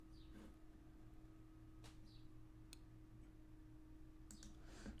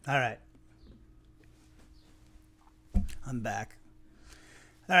All right. I'm back.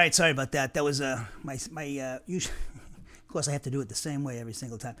 All right, sorry about that. That was my usual. Of course, I have to do it the same way every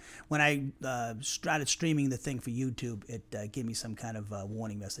single time. When I started streaming the thing for YouTube, it gave me some kind of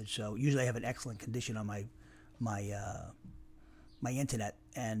warning message. So usually I have an excellent condition on my internet,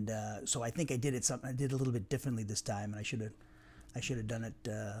 and so I think I did it a little bit differently this time, and I should have done it.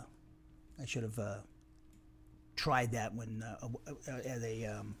 I should have tried that when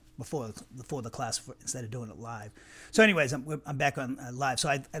before the class instead of doing it live. So, anyways, I'm back on live.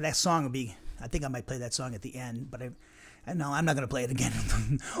 So that song will be. I think I might play that song at the end, but no, I'm not going to play it again.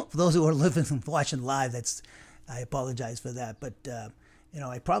 For those who are watching live, I apologize for that. But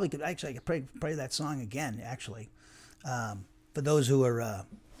I probably could play that song again. Actually, for those who are,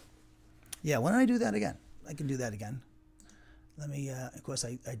 why don't I do that again? I can do that again. Let me. Of course,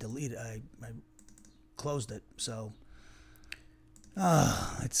 I deleted. I closed it. So,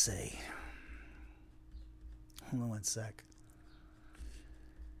 let's see. Hold on one sec.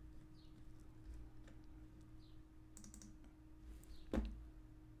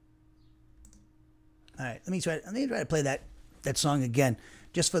 All right, let me try to play that song again,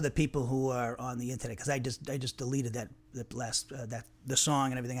 just for the people who are on the internet, because I just deleted the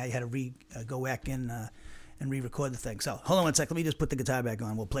song and everything. I had to go back in and re-record the thing. So hold on one sec. Let me just put the guitar back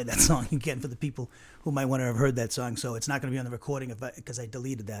on. We'll play that song again for the people who might want to have heard that song. So it's not going to be on the recording because I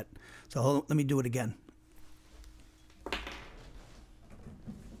deleted that. So hold on, let me do it again.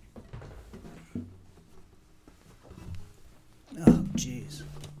 Oh, jeez.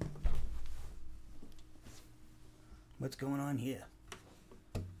 What's going on here?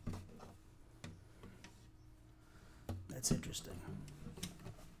 That's interesting.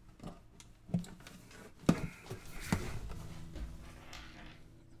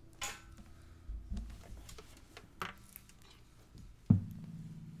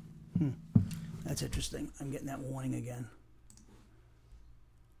 That's interesting. I'm getting that warning again.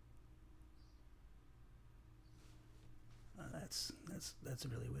 That's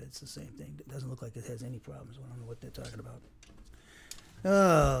really weird. It's the same thing. It doesn't look like it has any problems. I don't know what they're talking about.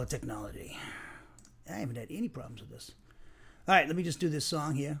 Oh, technology. I haven't had any problems with this. All right, let me just do this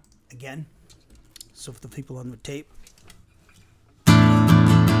song here again. So for the people on the tape.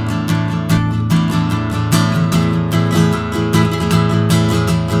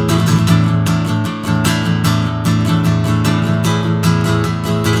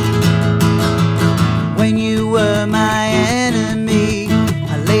 When you were my enemy,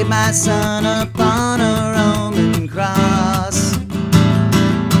 I laid my son upon a Roman cross.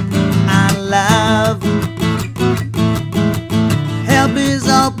 I love, helpless,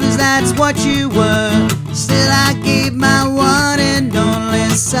 that's what you were. Still I gave my one and only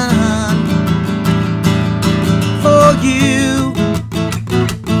son for you.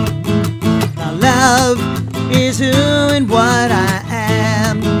 My love is who and what I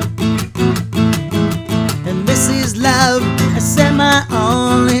am. And this is love, I sent my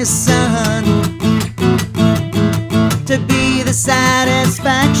only son to be the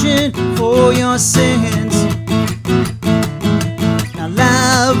satisfaction for your sins. Now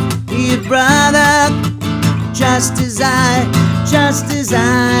love your brother just as I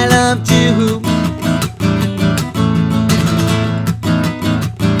loved you.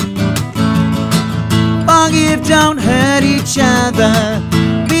 Forgive, don't hurt each other.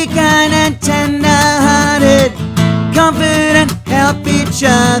 Be kind and tender-hearted. Comfort and help each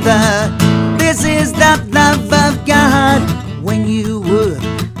other. This is the love of God. When you were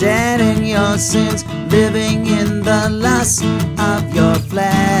dead in your sins, living in the lust of your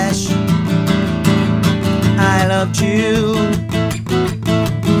flesh, I loved you.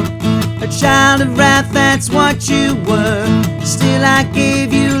 A child of wrath, that's what you were. Still I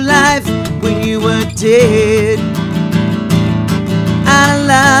gave you life when you were dead. I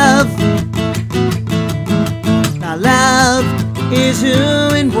love, now love is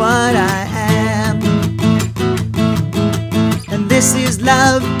who and what I am. And this is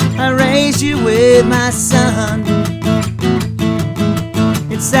love, I raised you with my son.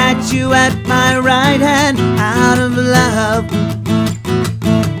 It sat you at my right hand out of love.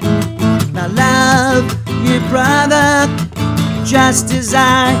 Now love your brother just as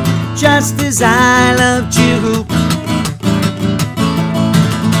I loved you.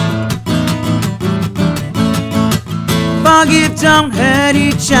 Forgive, don't hurt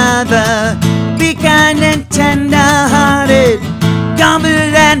each other. Be kind and tender-hearted.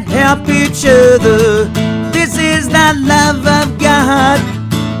 Comfort and help each other. This is the love of God.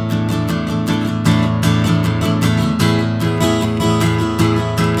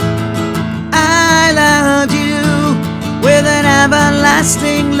 I loved you with an everlasting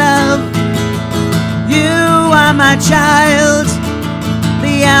everlasting love. You are my child,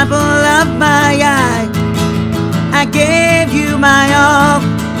 the apple of my eye. I gave you my all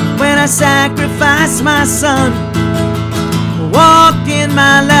when I sacrificed my son. Walk in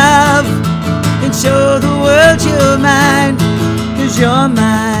my love and show the world you're mine, 'cause you're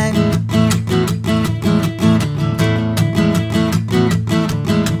mine.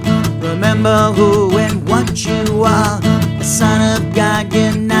 Remember who and what you are, the Son of God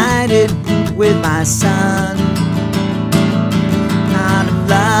united with my Son. Out of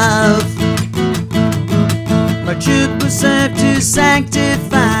love, my truth was served to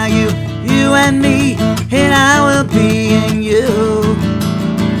sanctify you, you and me, and I will be in you.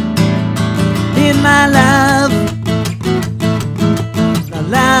 In my love, the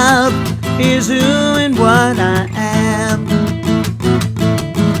love is who and what I am.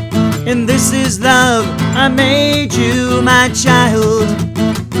 And this is love, I made you my child.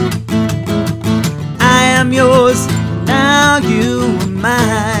 I am yours, now you are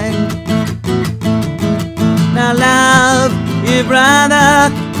mine. Now love your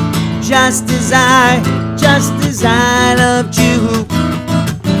brother, just as I loved you.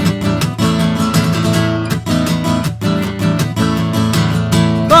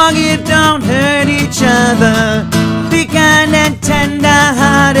 Forgive, don't hurt each other. Be kind and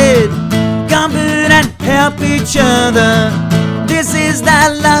tender-hearted. Comfort and help each other. This is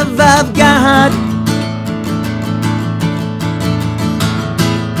the love of God.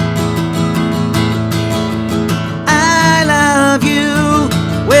 I love you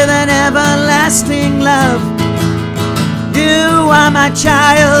with an everlasting love. You are my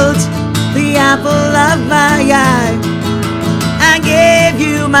child, the apple of my eye. I gave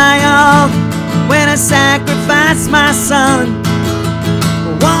you my all when I sacrificed my son.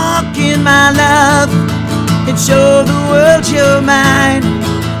 Walk in my love and show the world you're mine.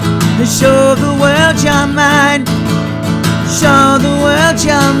 And show the world you're mine. Show the world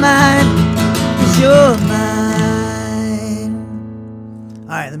you're mine. 'Cause you're mine.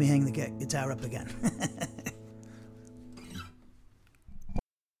 Alright, let me hang the guitar up again.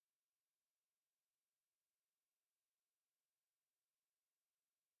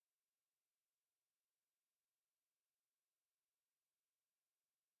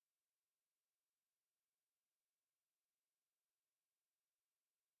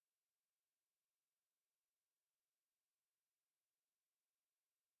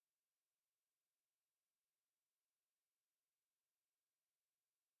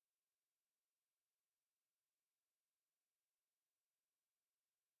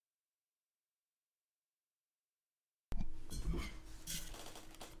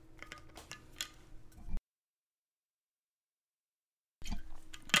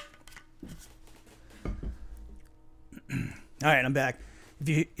 All right, I'm back.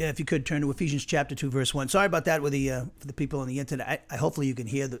 If you could turn to Ephesians chapter 2, verse 1. Sorry about that with for the people on the internet. I hopefully you can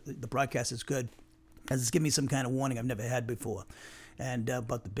hear the broadcast is good, because it's giving me some kind of warning I've never had before, and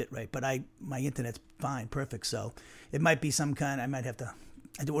about the bit rate. But my internet's fine, perfect. So it might be some kind. I might have to.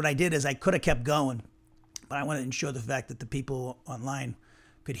 What I did is I could have kept going, but I want to ensure the fact that the people online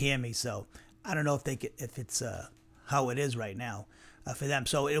could hear me. So I don't know if it's how it is right now for them.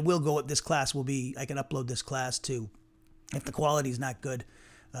 So it will go. This class will be. I can upload this class to. If the quality is not good,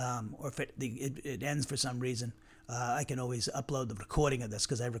 or if it ends for some reason, I can always upload the recording of this,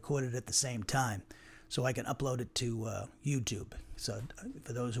 because I recorded it at the same time, so I can upload it to YouTube. So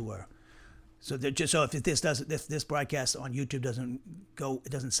for those who are, so if this broadcast on YouTube doesn't go,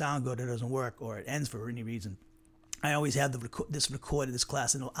 it doesn't sound good, it doesn't work, or it ends for any reason, I always have this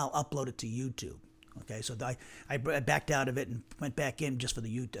class, and I'll upload it to YouTube. Okay, so I backed out of it and went back in just for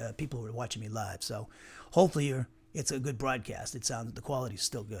the people who are watching me live. So hopefully it's a good broadcast. It sounds the quality is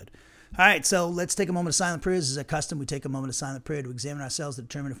still good. All right, so let's take a moment of silent prayer. As is our custom, we take a moment of silent prayer to examine ourselves to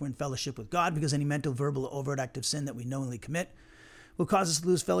determine if we're in fellowship with God, because any mental, verbal, or overt act of sin that we knowingly commit will cause us to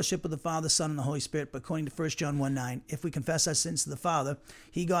lose fellowship with the Father, Son, and the Holy Spirit. But according to 1 John 1:9, if we confess our sins to the Father,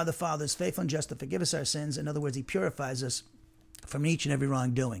 He, God the Father, is faithful and just to forgive us our sins. In other words, He purifies us from each and every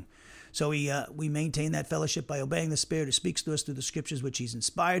wrongdoing. So we maintain that fellowship by obeying the Spirit who speaks to us through the Scriptures which He's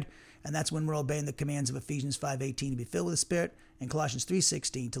inspired, and that's when we're obeying the commands of Ephesians 5:18 to be filled with the Spirit, and Colossians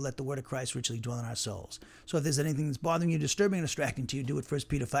 3:16 to let the Word of Christ richly dwell in our souls. So if there's anything that's bothering you, disturbing, or distracting to you, do what 1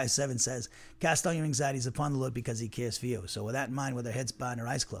 Peter 5:7 says. Cast all your anxieties upon the Lord, because He cares for you. So with that in mind, with our heads bowed and our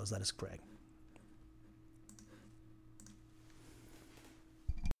eyes closed, let us pray.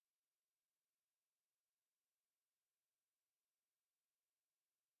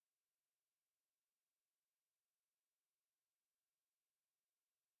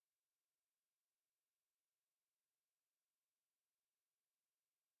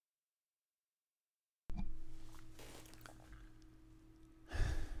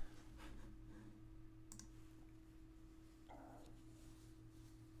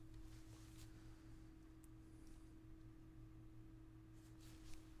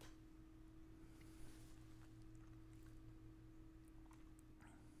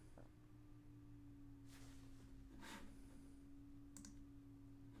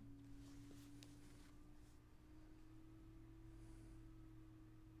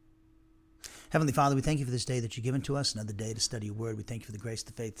 Heavenly Father, we thank you for this day that you've given to us, another day to study your word. We thank you for the grace,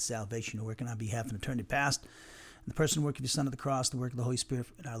 the faith, the salvation, your work on our behalf in eternity past, and the personal work of your Son of the cross, the work of the Holy Spirit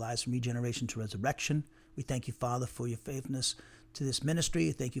in our lives from regeneration to resurrection. We thank you, Father, for your faithfulness to this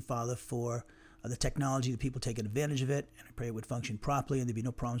ministry. Thank you, Father, for the technology, the people taking advantage of it, and I pray it would function properly and there'd be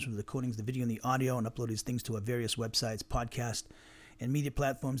no problems with the recordings, the video, and the audio, and upload these things to our various websites, podcasts, and media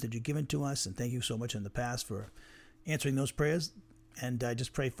platforms that you've given to us. And thank you so much in the past for answering those prayers. And I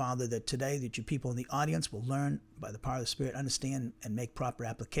just pray, Father, that today that your people in the audience will learn by the power of the Spirit, understand and make proper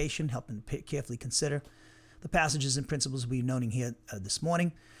application, help them carefully consider the passages and principles we're noting here this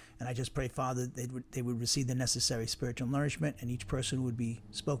morning. And I just pray, Father, they would receive the necessary spiritual nourishment, and each person would be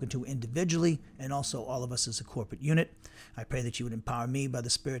spoken to individually, and also all of us as a corporate unit. I pray that you would empower me by the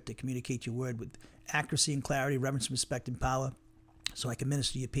Spirit to communicate your word with accuracy and clarity, reverence, respect, and power, so I can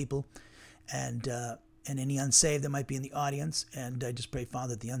minister to your people and any unsaved that might be in the audience. And I just pray,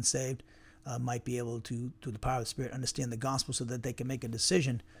 Father, that the unsaved might be able to, through the power of the Spirit, understand the gospel so that they can make a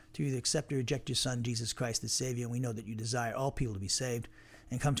decision to either accept or reject your Son, Jesus Christ, as Savior. And we know that you desire all people to be saved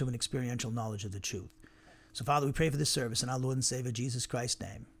and come to an experiential knowledge of the truth. So, Father, we pray for this service in our Lord and Savior, Jesus Christ's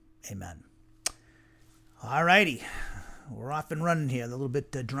name. Amen. All righty. We're off and running here. A little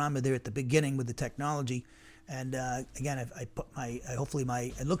bit drama there at the beginning with the technology. And again, I put hopefully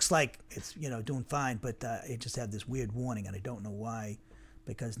it looks like it's, doing fine, but it just had this weird warning, and I don't know why,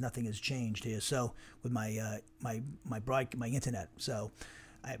 because nothing has changed here. So with my internet, so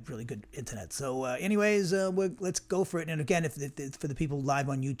I have really good internet. So anyways, let's go for it. And again, if for the people live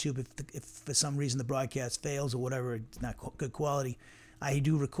on YouTube, if for some reason the broadcast fails or whatever, it's not good quality, I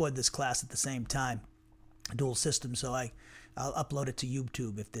do record this class at the same time, a dual system, so I'll upload it to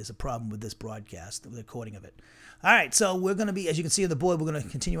YouTube if there's a problem with this broadcast, the recording of it. All right, so we're going to be, as you can see on the board, we're going to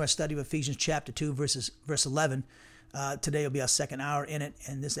continue our study of Ephesians chapter 2, verse 11. Today will be our second hour in it,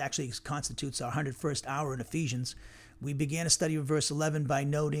 and this actually constitutes our 101st hour in Ephesians. We began a study of verse 11 by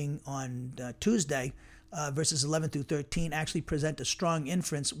noting on Tuesday, verses 11 through 13 actually present a strong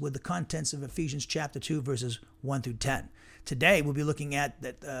inference with the contents of Ephesians chapter 2, verses 1 through 10. Today, we'll be looking at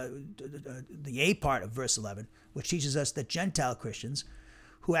the A part of verse 11, which teaches us that Gentile Christians,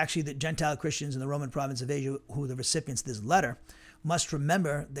 the Gentile Christians in the Roman province of Asia, who are the recipients of this letter, must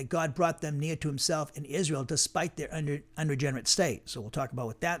remember that God brought them near to himself in Israel despite their unregenerate state. So we'll talk about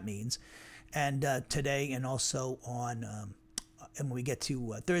what that means. And today, and also on, and when we get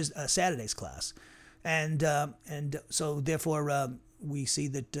to Saturday's class. And so therefore, we see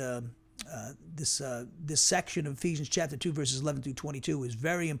that this section of Ephesians chapter 2, verses 11 through 22 is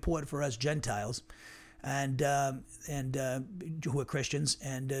very important for us Gentiles and who are Christians.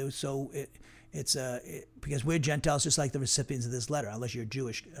 And so it's because we're Gentiles just like the recipients of this letter, unless you're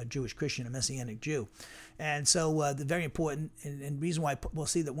a Jewish Christian, a Messianic Jew. And so the very important and reason why we'll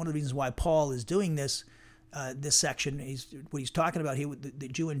see that one of the reasons why Paul is doing this section, what he's talking about here, the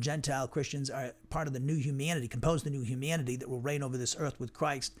Jew and Gentile Christians are part of the new humanity, composed the new humanity that will reign over this earth with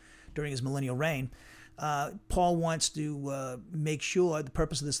Christ during his millennial reign. Paul wants to make sure the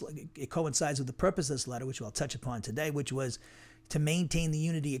purpose of this, it coincides with the purpose of this letter, which I'll touch upon today, which was to maintain the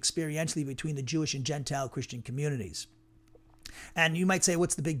unity experientially between the Jewish and Gentile Christian communities. And you might say,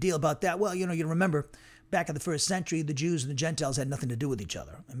 what's the big deal about that? Well, you remember back in the first century, the Jews and the Gentiles had nothing to do with each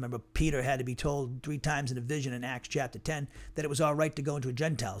other. I remember Peter had to be told 3 times in a vision in Acts chapter 10 that it was all right to go into a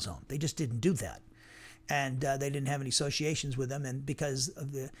Gentile's home. They just didn't do that. And they didn't have any associations with them, and they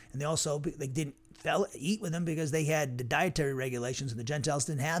didn't eat with them because they had the dietary regulations, and the Gentiles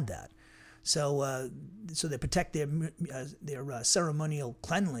didn't have that. So they protect their ceremonial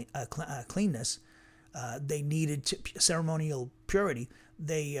cleanness. They needed ceremonial purity.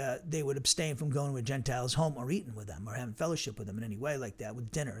 They would abstain from going to a Gentile's home or eating with them or having fellowship with them in any way like that,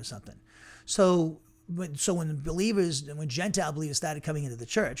 with dinner or something. So when Gentile believers started coming into the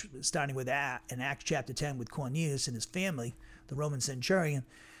church, starting with in Acts chapter 10 with Cornelius and his family, the Roman centurion,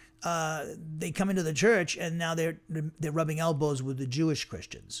 they come into the church and now they're rubbing elbows with the Jewish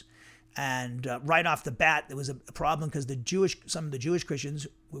Christians. And right off the bat, there was a problem because some of the Jewish Christians,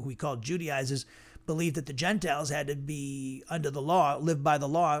 who we call Judaizers, believed that the Gentiles had to be under the law, live by the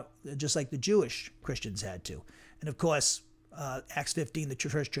law, just like the Jewish Christians had to. And of course, Acts 15, the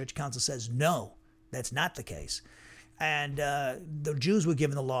First Church Council says, no, that's not the case. And the Jews were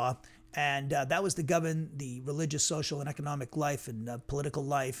given the law, and that was to govern the religious, social, and economic life and political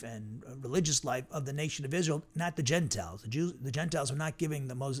life and religious life of the nation of Israel, not the Gentiles. The Gentiles were not giving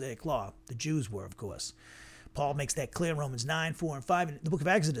the Mosaic law. The Jews were, of course. Paul makes that clear in Romans 9, 4, and 5, and the book of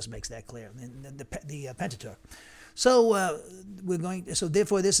Exodus makes that clear, in the Pentateuch. So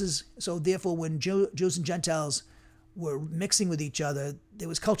therefore when Jews and Gentiles were mixing with each other, there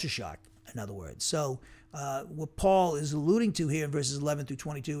was culture shock. in other words. So what Paul is alluding to here in verses 11 through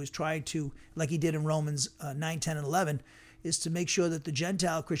 22 is trying to, like he did in Romans 9, 10, and 11, is to make sure that the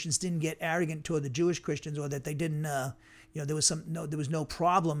Gentile Christians didn't get arrogant toward the Jewish Christians, or that they didn't, there was no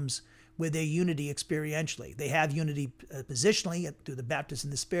problems with their unity experientially. They have unity positionally through the baptism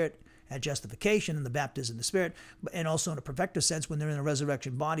in the Spirit at justification and the baptism in the Spirit, and also in a perfecter sense when they're in a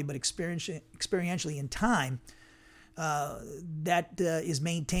resurrection body, but experientially in time, that is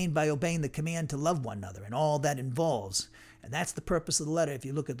maintained by obeying the command to love one another and all that involves. And that's the purpose of the letter. If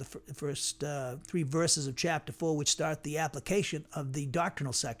you look at the first 3 verses of chapter 4, which start the application of the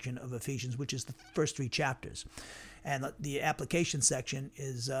doctrinal section of Ephesians, which is the first 3 chapters. And the application section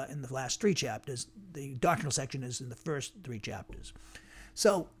is in the last 3 chapters. The doctrinal section is in the first 3 chapters.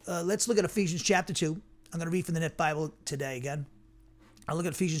 So let's look at Ephesians chapter 2. I'm going to read from the Net Bible today again. I'll look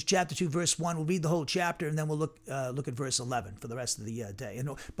at Ephesians chapter 2, verse 1. We'll read the whole chapter, and then we'll look at verse 11 for the rest of the day. And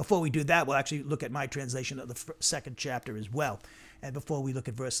before we do that, we'll actually look at my translation of the second chapter as well, and before we look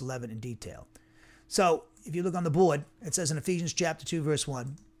at verse 11 in detail. So if you look on the board, it says in Ephesians chapter 2, verse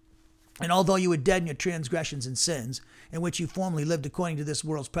 1, "And although you were dead in your transgressions and sins, in which you formerly lived according to this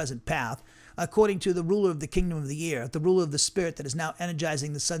world's present path, according to the ruler of the kingdom of the air, the ruler of the spirit that is now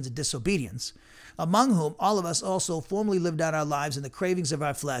energizing the sons of disobedience, among whom all of us also formerly lived out our lives in the cravings of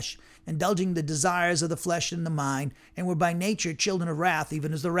our flesh, indulging the desires of the flesh and the mind, and were by nature children of wrath,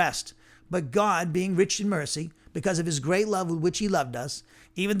 even as the rest. But God, being rich in mercy, because of his great love with which he loved us,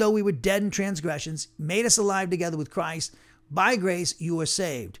 even though we were dead in transgressions, made us alive together with Christ. By grace you are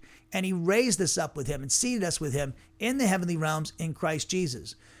saved. And he raised us up with him and seated us with him in the heavenly realms in Christ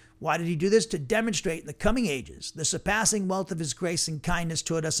Jesus." Why did he do this? To demonstrate in the coming ages the surpassing wealth of his grace and kindness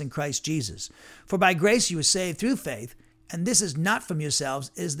toward us in Christ Jesus. For by grace you are saved through faith, and this is not from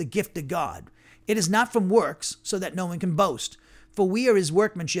yourselves, it is the gift of God. It is not from works, so that no one can boast. For we are his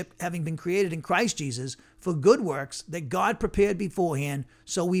workmanship, having been created in Christ Jesus, for good works that God prepared beforehand,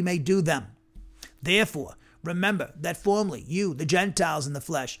 so we may do them. Therefore, remember that formerly you, the Gentiles in the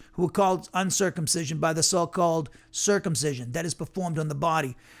flesh, who were called uncircumcision by the so-called circumcision that is performed on the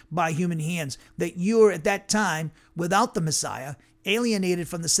body by human hands, that you were at that time without the Messiah, alienated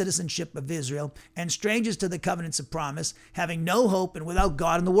from the citizenship of Israel, and strangers to the covenants of promise, having no hope and without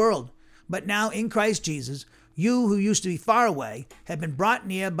God in the world. But now in Christ Jesus, you who used to be far away have been brought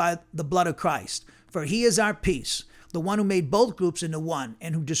near by the blood of Christ. For he is our peace, the one who made both groups into one,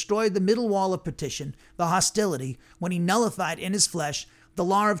 and who destroyed the middle wall of partition, the hostility, when he nullified in his flesh the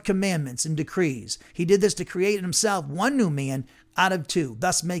law of commandments and decrees. He did this to create in himself one new man out of two,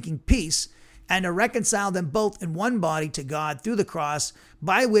 thus making peace, and to reconcile them both in one body to God through the cross,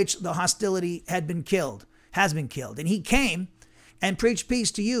 by which the hostility has been killed. And he came and preached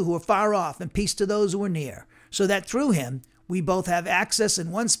peace to you who are far off, and peace to those who are near, so that through him we both have access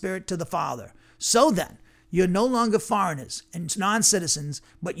in one spirit to the Father. So then, you're no longer foreigners and non-citizens,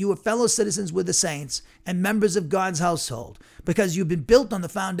 but you are fellow citizens with the saints and members of God's household, because you've been built on the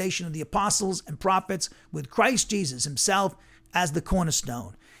foundation of the apostles and prophets, with Christ Jesus himself as the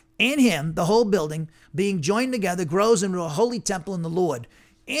cornerstone. In him, the whole building, being joined together, grows into a holy temple in the Lord.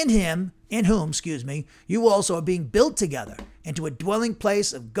 In whom, you also are being built together into a dwelling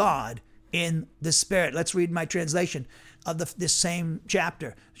place of God in the Spirit. Let's read my translation of this same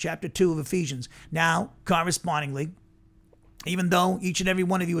chapter 2 of Ephesians. Now, correspondingly, even though each and every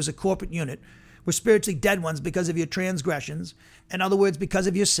one of you is a corporate unit, were spiritually dead ones because of your transgressions, in other words, because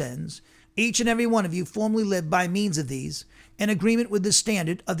of your sins, each and every one of you formerly lived by means of these, in agreement with the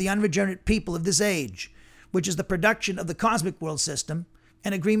standard of the unregenerate people of this age, which is the production of the cosmic world system,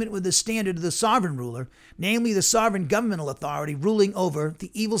 in agreement with the standard of the sovereign ruler, namely the sovereign governmental authority ruling over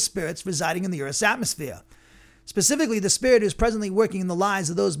the evil spirits residing in the Earth's atmosphere. Specifically, the Spirit is presently working in the lives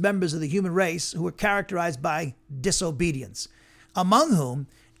of those members of the human race who are characterized by disobedience, among whom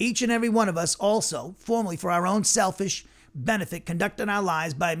each and every one of us also, formerly for our own selfish benefit, conducted our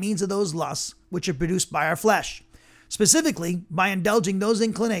lives by means of those lusts which are produced by our flesh, specifically by indulging those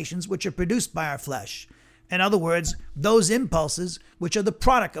inclinations which are produced by our flesh. In other words, those impulses which are the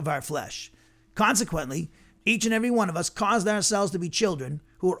product of our flesh. Consequently, each and every one of us caused ourselves to be children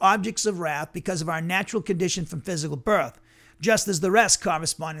who are objects of wrath because of our natural condition from physical birth, just as the rest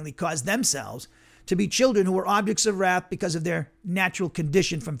correspondingly caused themselves to be children who are objects of wrath because of their natural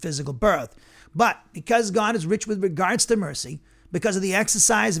condition from physical birth. But because God is rich with regards to mercy, because of the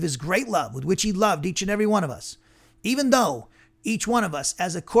exercise of his great love with which he loved each and every one of us, even though each one of us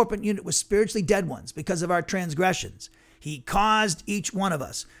as a corporate unit was spiritually dead ones because of our transgressions, he caused each one of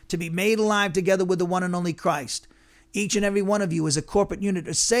us to be made alive together with the one and only Christ. Each and every one of you as a corporate unit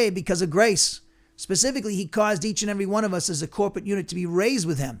is saved because of grace. Specifically, he caused each and every one of us as a corporate unit to be raised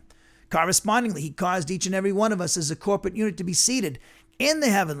with him. Correspondingly, he caused each and every one of us as a corporate unit to be seated in the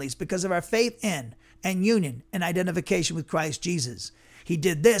heavenlies because of our faith in and union and identification with Christ Jesus. He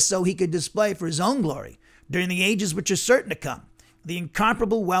did this so he could display for his own glory during the ages which are certain to come the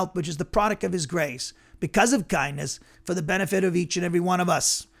incomparable wealth which is the product of his grace because of kindness for the benefit of each and every one of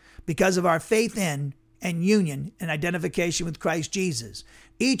us because of our faith in and union and identification with Christ Jesus.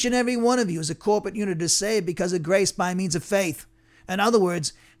 Each and every one of you is a corporate unit is saved because of grace by means of faith. In other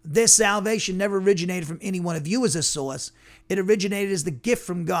words, this salvation never originated from any one of you as a source. It originated as the gift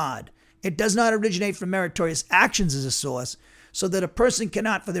from God. It does not originate from meritorious actions as a source, so that a person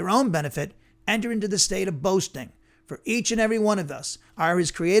cannot, for their own benefit, enter into the state of boasting. For each and every one of us are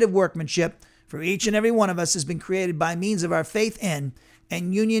his creative workmanship. For each and every one of us has been created by means of our faith in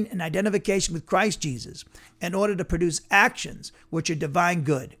and union and identification with Christ Jesus in order to produce actions which are divine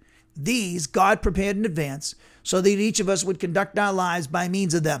good. These God prepared in advance so that each of us would conduct our lives by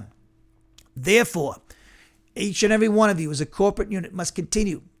means of them. Therefore, each and every one of you as a corporate unit must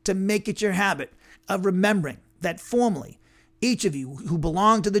continue to make it your habit of remembering that formerly each of you who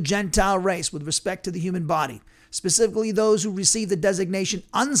belong to the Gentile race with respect to the human body, specifically those who receive the designation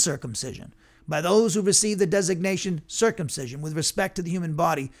uncircumcision, by those who receive the designation circumcision with respect to the human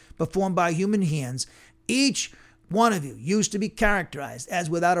body performed by human hands, each one of you used to be characterized as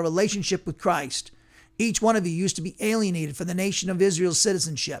without a relationship with Christ. Each one of you used to be alienated from the nation of Israel's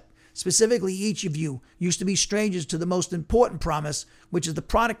citizenship. Specifically, each of you used to be strangers to the most important promise, which is the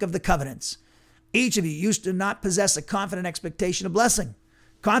product of the covenants. Each of you used to not possess a confident expectation of blessing.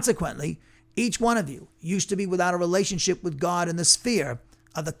 Consequently, each one of you used to be without a relationship with God in the sphere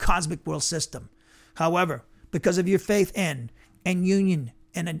of the cosmic world system. However, because of your faith in and union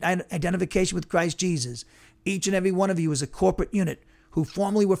and identification with Christ Jesus, each and every one of you is a corporate unit who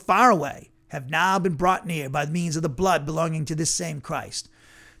formerly were far away, have now been brought near by means of the blood belonging to this same Christ.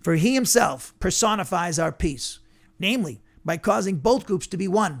 For he himself personifies our peace, namely by causing both groups to be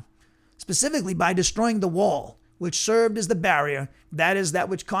one, specifically by destroying the wall which served as the barrier, that is, that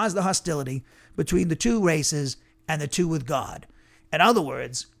which caused the hostility between the two races and the two with God. In other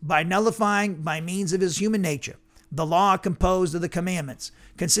words, by nullifying by means of his human nature the law composed of the commandments,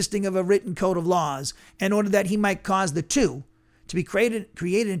 consisting of a written code of laws, in order that he might cause the two to be created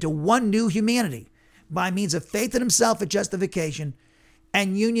into one new humanity by means of faith in himself at justification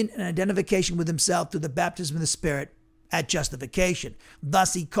and union and identification with himself through the baptism of the Spirit at justification.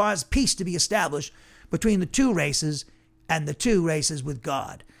 Thus he caused peace to be established between the two races and the two races with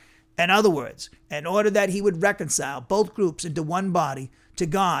God. In other words, in order that he would reconcile both groups into one body to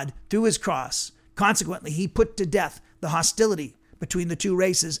God through his cross, consequently he put to death the hostility between the two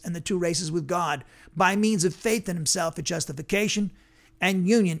races and the two races with God by means of faith in himself at justification and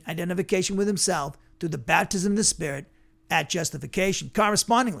union identification with himself through the baptism of the Spirit at justification.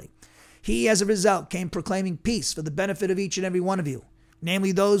 Correspondingly, he as a result came proclaiming peace for the benefit of each and every one of you,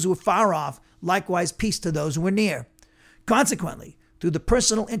 namely those who were far off, likewise peace to those who were near. Consequently, through the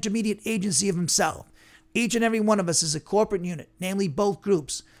personal intermediate agency of himself, each and every one of us as a corporate unit, namely both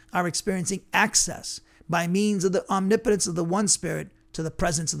groups, are experiencing access by means of the omnipotence of the one Spirit to the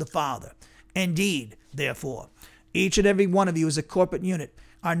presence of the Father. Indeed, therefore, each and every one of you as a corporate unit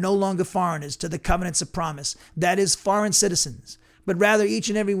are no longer foreigners to the covenants of promise, that is, foreign citizens, but rather each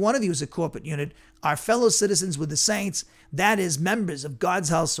and every one of you as a corporate unit are fellow citizens with the saints, that is, members of God's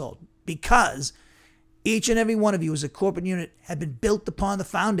household, because each and every one of you as a corporate unit have been built upon the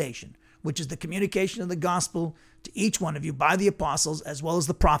foundation, which is the communication of the gospel to each one of you by the apostles as well as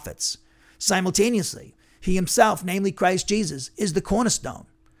the prophets. Simultaneously, he himself, namely Christ Jesus, is the cornerstone.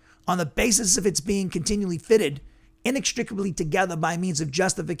 On the basis of its being continually fitted inextricably together by means of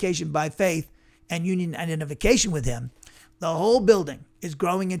justification by faith and union identification with him, the whole building is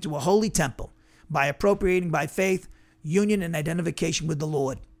growing into a holy temple by appropriating by faith, union, and identification with the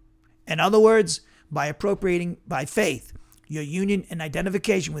Lord. In other words, by appropriating by faith your union and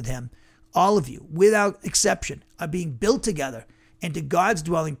identification with him, all of you, without exception, are being built together into God's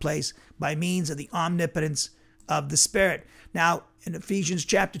dwelling place by means of the omnipotence of the Spirit. Now, in Ephesians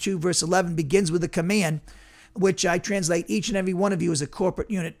chapter 2, verse 11 begins with a command, which I translate: each and every one of you as a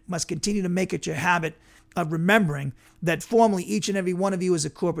corporate unit must continue to make it your habit of remembering that formerly each and every one of you is a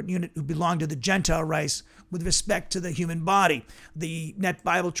corporate unit who belonged to the Gentile race with respect to the human body. The Net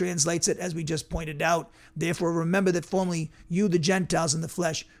Bible translates it, as we just pointed out, therefore remember that formerly you, the Gentiles in the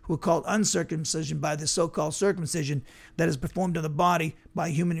flesh, who were called uncircumcision by the so-called circumcision that is performed in the body by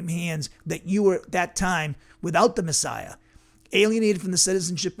human hands, that you were at that time without the Messiah, alienated from the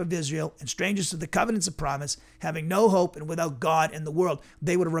citizenship of Israel and strangers to the covenants of promise, having no hope and without God in the world.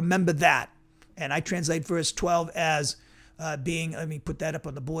 They would remember that. And I translate verse 12 as let me put that up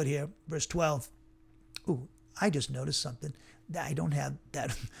on the board here, verse 12. Ooh, I just noticed something. I don't have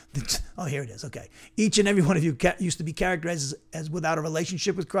that. Oh, here it is. Okay. Each and every one of you used to be characterized as without a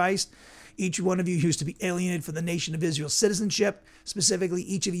relationship with Christ. Each one of you used to be alienated from the nation of Israel's citizenship. Specifically,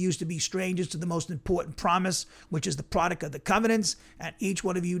 each of you used to be strangers to the most important promise, which is the product of the covenants. And each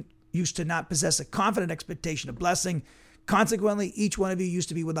one of you used to not possess a confident expectation of blessing. Consequently, each one of you used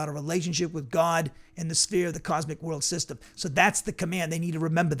to be without a relationship with God in the sphere of the cosmic world system. So that's the command. They need to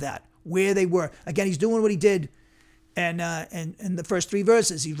remember that, where they were. Again, he's doing what he did and in the first 3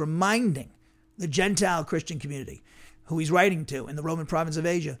 verses. He's reminding the Gentile Christian community, who he's writing to in the Roman province of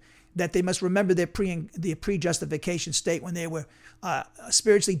Asia, that they must remember their pre-justification state when they were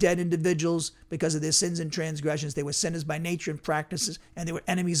spiritually dead individuals because of their sins and transgressions. They were sinners by nature and practices, and they were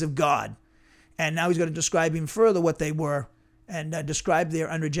enemies of God. And now he's going to describe even further what they were and describe their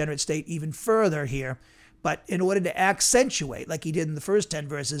unregenerate state even further here. But in order to accentuate, like he did in the first 10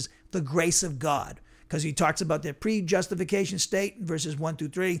 verses, the grace of God, because he talks about their pre-justification state in verses 1 through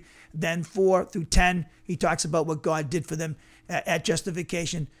 3. Then 4 through 10, he talks about what God did for them at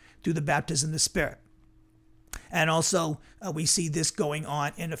justification through the baptism of the Spirit. And also, we see this going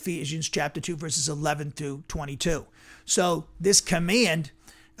on in Ephesians chapter 2, verses 11 through 22. So this command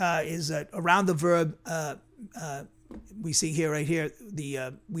is around the verb. We see here, right here,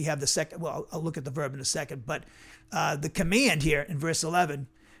 we have the second. Well, I'll look at the verb in a second. But the command here in verse 11,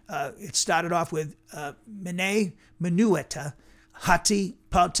 it started off with mene, menueta, hati,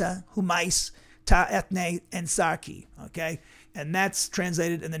 pota, humais, ta ethne, and sarki. Okay? And that's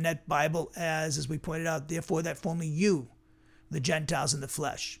translated in the Net Bible as we pointed out, therefore that formerly you, the Gentiles in the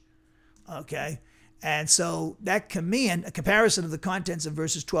flesh. Okay? And so that command, a comparison of the contents of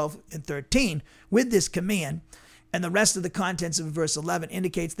verses 12 and 13 with this command and the rest of the contents of verse 11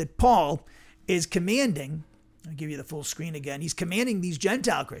 indicates that Paul is commanding, I'll give you the full screen again, he's commanding these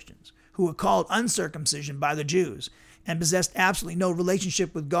Gentile Christians who were called uncircumcision by the Jews and possessed absolutely no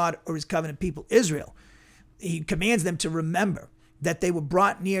relationship with God or his covenant people Israel. He commands them to remember that they were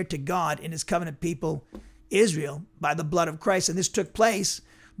brought near to God and his covenant people Israel by the blood of Christ. And this took place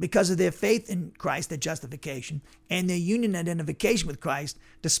because of their faith in Christ at justification and their union identification with Christ,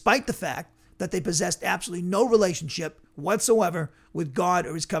 despite the fact that they possessed absolutely no relationship whatsoever with God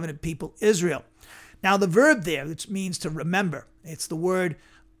or his covenant people Israel. Now, the verb there, which means to remember, it's the word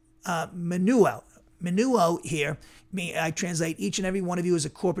menuo. Menuo here, I translate each and every one of you as a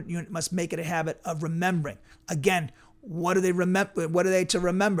corporate unit must make it a habit of remembering. Again, what are they remember? What are they to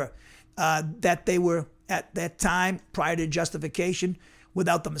remember? That they were at that time prior to justification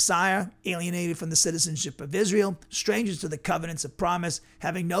without the Messiah, alienated from the citizenship of Israel, strangers to the covenants of promise,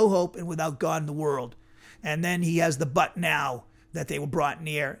 having no hope and without God in the world. And then he has the but now, that they were brought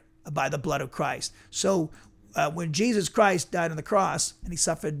near by the blood of Christ. So when Jesus Christ died on the cross and he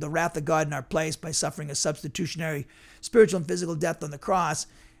suffered the wrath of God in our place by suffering a substitutionary spiritual and physical death on the cross.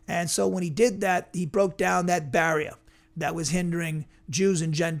 And so when he did that, he broke down that barrier that was hindering Jews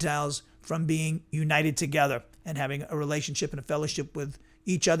and Gentiles from being united together and having a relationship and a fellowship with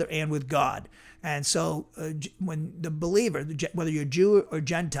each other and with God. And so when the believer, whether you're Jew or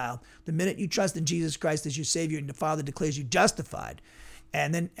Gentile, the minute you trust in Jesus Christ as your Savior and the Father declares you justified,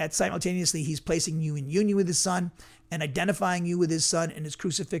 and then simultaneously he's placing you in union with his Son and identifying you with his Son in his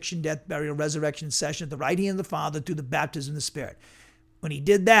crucifixion, death, burial, resurrection, session at the right hand of the Father through the baptism of the Spirit. When he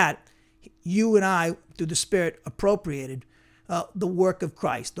did that, you and I, through the Spirit, appropriated the work of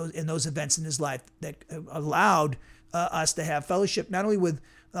Christ in those events in his life that allowed us to have fellowship not only with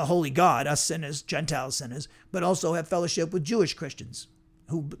the holy God, us sinners, Gentile sinners, but also have fellowship with Jewish Christians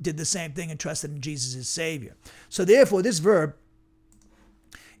who did the same thing and trusted in Jesus as Savior. So therefore, this verb,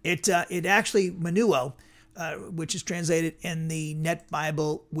 it actually, menuo, which is translated in the Net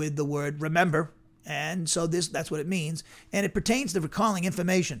Bible with the word remember, and so that's what it means, and it pertains to recalling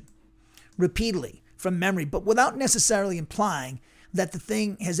information repeatedly from memory, but without necessarily implying that the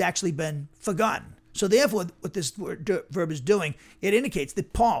thing has actually been forgotten. So therefore, what this verb is doing, it indicates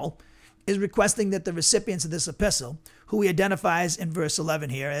that Paul is requesting that the recipients of this epistle, who he identifies in verse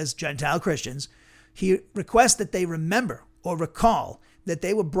 11 here as Gentile Christians, he requests that they remember or recall that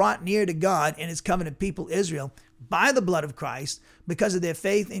they were brought near to God and his covenant people Israel by the blood of Christ because of their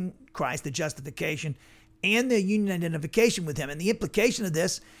faith in Christ, the justification, and their union identification with him. And the implication of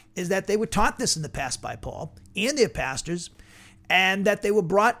this is that they were taught this in the past by Paul and their pastors, and that they were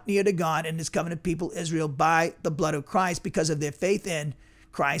brought near to God and his covenant people Israel by the blood of Christ because of their faith in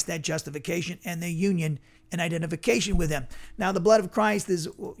Christ, that justification, and their union and identification with him. Now, the blood of Christ is,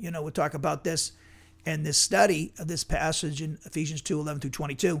 we'll talk about this, And this study of this passage in Ephesians 2:11 through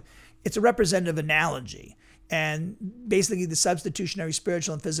 22, it's a representative analogy. And basically the substitutionary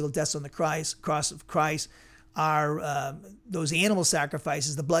spiritual and physical deaths on the cross of Christ are those animal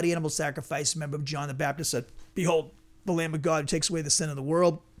sacrifices, the bloody animal sacrifice. Remember, John the Baptist said, "Behold, the Lamb of God who takes away the sin of the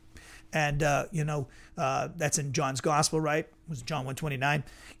world." And, that's in John's gospel, right? It was John 1:29.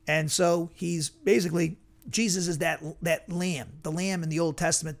 And so he's basically, Jesus is that lamb. The lamb in the Old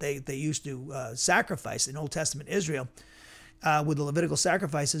Testament they used to sacrifice in Old Testament Israel with the Levitical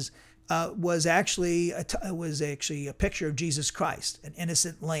sacrifices was actually a picture of Jesus Christ, an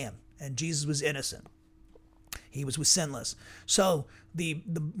innocent lamb. And Jesus was innocent. He was sinless. So when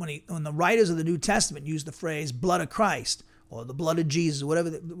the writers of the New Testament use the phrase blood of Christ or the blood of Jesus, whatever,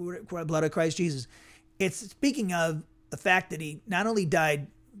 the blood of Christ Jesus, it's speaking of the fact that he not only died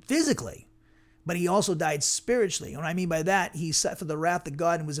physically, but he also died spiritually. And what I mean by that, he suffered the wrath of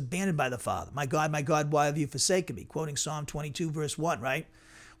God and was abandoned by the Father. My God, why have you forsaken me? Quoting Psalm 22, verse 1, right?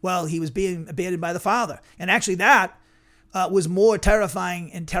 Well, he was being abandoned by the Father. And actually that was more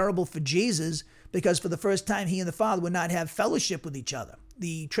terrifying and terrible for Jesus, because for the first time, he and the Father would not have fellowship with each other.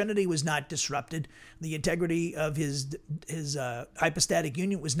 The Trinity was not disrupted. The integrity of his hypostatic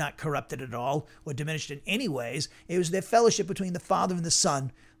union was not corrupted at all or diminished in any ways. It was their fellowship between the Father and the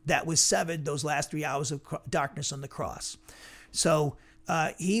Son that was severed those last 3 hours of darkness on the cross. So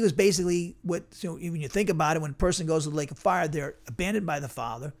he was basically when you think about it, when a person goes to the lake of fire, they're abandoned by the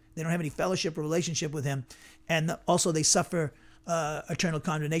Father. They don't have any fellowship or relationship with him. And also they suffer eternal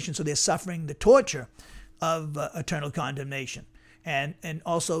condemnation. So they're suffering the torture of eternal condemnation. And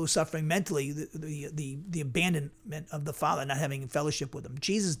also suffering mentally the abandonment of the Father, not having fellowship with him.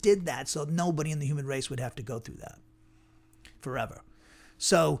 Jesus did that so nobody in the human race would have to go through that forever.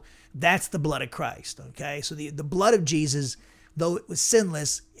 So that's the blood of Christ, okay? So the blood of Jesus, though it was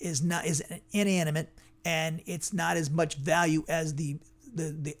sinless, is inanimate, and it's not as much value as the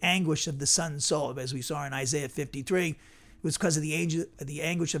anguish of the son's soul. As we saw in Isaiah 53, it was because of the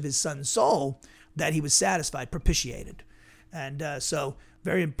anguish of his son's soul that he was satisfied, propitiated. And so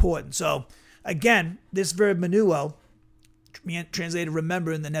very important. So again, this verb menuo, translated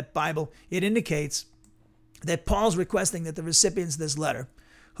remember in the Net Bible, it indicates that Paul's requesting that the recipients of this letter,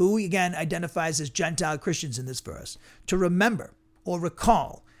 who again identifies as Gentile Christians in this verse, to remember or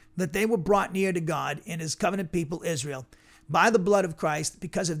recall that they were brought near to God in his covenant people Israel by the blood of Christ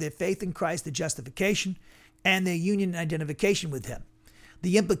because of their faith in Christ, the justification, and their union and identification with him.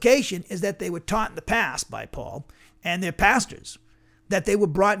 The implication is that they were taught in the past by Paul and their pastors that they were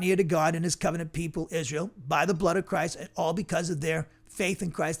brought near to God in his covenant people Israel by the blood of Christ, and all because of their faith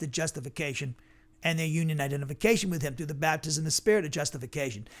in Christ, the justification, and their union identification with him through the baptism of the Spirit of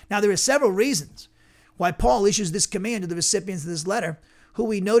justification. Now, there are several reasons why Paul issues this command to the recipients of this letter, who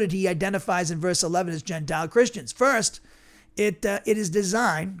we noted he identifies in verse 11 as Gentile Christians. First,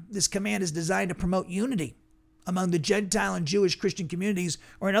 this command is designed to promote unity among the Gentile and Jewish Christian communities,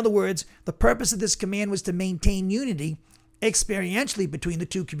 or in other words, the purpose of this command was to maintain unity experientially between the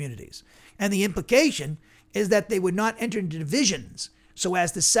two communities. And the implication is that they would not enter into divisions so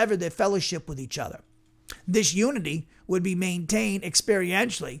as to sever their fellowship with each other. This unity would be maintained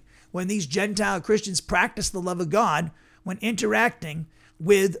experientially when these Gentile Christians practice the love of God when interacting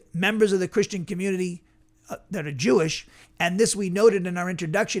with members of the Christian community that are Jewish. And this, we noted in our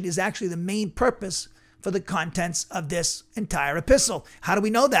introduction, is actually the main purpose for the contents of this entire epistle. How do we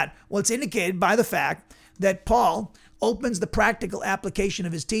know that? Well, it's indicated by the fact that Paul opens the practical application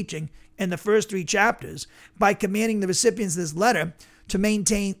of his teaching in the first 3 chapters by commanding the recipients of this letter to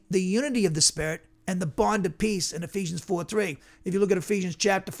maintain the unity of the Spirit and the bond of peace in Ephesians 4:3. If you look at Ephesians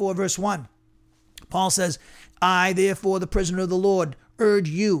chapter 4, verse 1, Paul says, I, therefore, the prisoner of the Lord, urge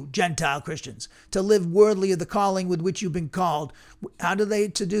you, Gentile Christians, to live worthily of the calling with which you've been called. How do they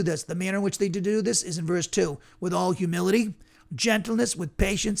to do this? The manner in which they do this is in verse 2, with all humility, gentleness, with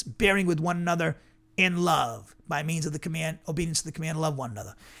patience, bearing with one another in love, by means of the command, obedience to the command, love one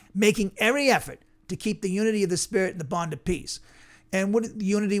another, making every effort to keep the unity of the Spirit and the bond of peace. And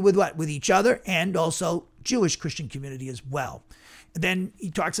unity with what? With each other, and also Jewish Christian community as well. And then he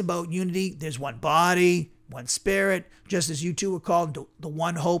talks about unity. There's one body, one Spirit, just as you two were called to the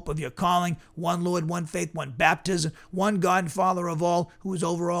one hope of your calling, one Lord, one faith, one baptism, one God and Father of all, who is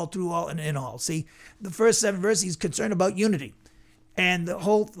over all, through all, and in all. See, the first 7 verses, he's concerned about unity. And the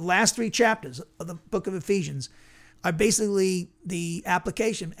whole last 3 chapters of the book of Ephesians are basically the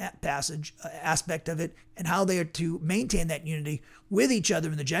application passage aspect of it, and how they are to maintain that unity with each other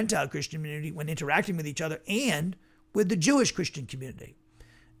in the Gentile Christian community when interacting with each other, and with the Jewish Christian community.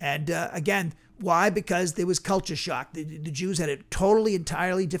 And again, why? Because there was culture shock. The Jews had a totally,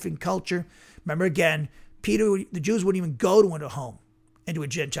 entirely different culture, Remember again, the Jews wouldn't even go to into a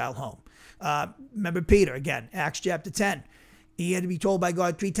Gentile home. Remember Peter, again, Acts chapter 10. He had to be told by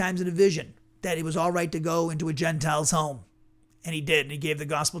God 3 times in a vision that it was all right to go into a Gentile's home. And he did, and he gave the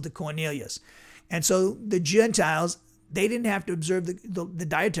gospel to Cornelius. And so the Gentiles, they didn't have to observe the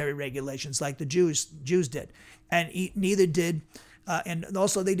dietary regulations like the Jews did. And neither did, and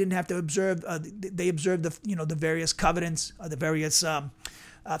also they didn't have to observe, they observed the various covenants, the various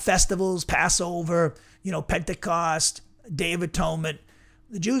festivals, Passover, Pentecost, Day of Atonement.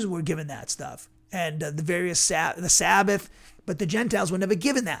 The Jews were given that stuff. And the Sabbath, but the Gentiles were never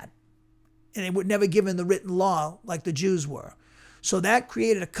given that. And they were never given the written law like the Jews were. So that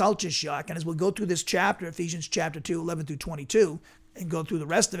created a culture shock. And as we'll go through this chapter, Ephesians chapter 2, 11 through 22, and go through the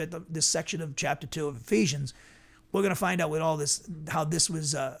rest of it, this section of chapter 2 of Ephesians, we're going to find out with all this how this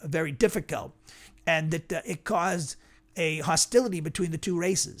was very difficult, and that it caused a hostility between the two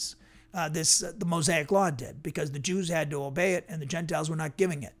races. The Mosaic Law did, because the Jews had to obey it and the Gentiles were not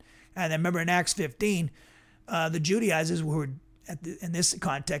giving it. And then remember in Acts 15, the Judaizers were, in this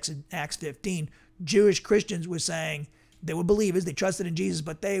context, in Acts 15, Jewish Christians were saying they were believers, they trusted in Jesus,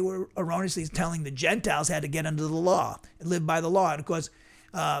 but they were erroneously telling the Gentiles had to get under the law and live by the law. And of course,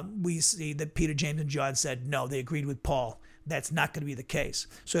 we see that Peter, James, and John said no, they agreed with Paul. That's not going to be the case.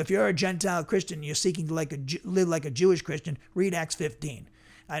 So if you're a Gentile Christian, you're seeking to live like a Jewish Christian, read Acts 15.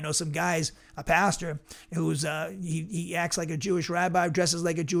 I know some guys, a pastor, who's he acts like a Jewish rabbi, dresses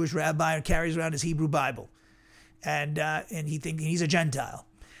like a Jewish rabbi, and carries around his Hebrew Bible, and he thinks he's a Gentile.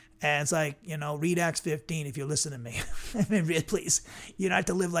 And it's like, read Acts 15 if you listen to me. I mean, please, you're not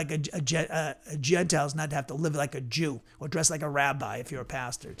to live like a Gentile's not to have to live like a Jew or dress like a rabbi if you're a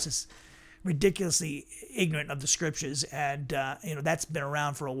pastor. It's just ridiculously ignorant of the scriptures, and that's been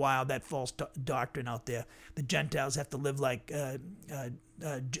around for a while. That false doctrine out there, the Gentiles have to live like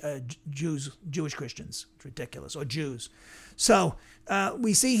Jewish Christians. It's ridiculous, or Jews. So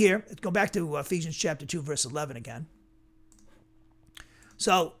we see here. Let's go back to Ephesians chapter 2, verse 11 again.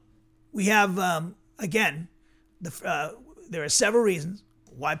 So we have again, there are several reasons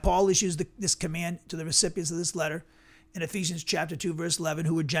why Paul issues this command to the recipients of this letter in Ephesians chapter 2, verse 11,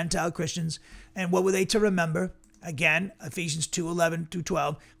 who were Gentile Christians. And what were they to remember? Again, Ephesians 2, 11 through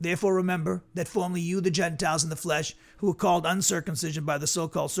 12. Therefore remember that formerly you, the Gentiles in the flesh, who were called uncircumcision by the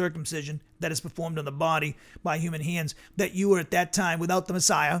so-called circumcision that is performed on the body by human hands, that you were at that time without the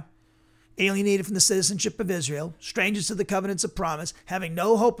Messiah, alienated from the citizenship of Israel, strangers to the covenants of promise, having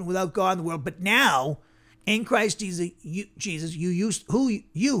no hope and without God in the world. But now, in Christ Jesus, you Gentiles, who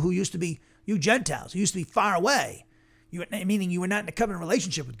used to be far away, meaning you were not in a covenant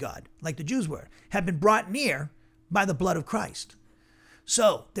relationship with God, like the Jews were, have been brought near by the blood of Christ.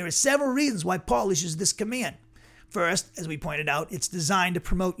 So there are several reasons why Paul issues this command. First, as we pointed out, it's designed to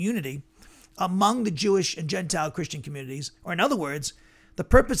promote unity among the Jewish and Gentile Christian communities, or in other words, the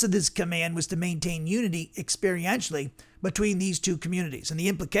purpose of this command was to maintain unity experientially between these two communities. And the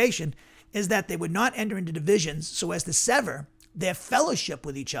implication is that they would not enter into divisions so as to sever their fellowship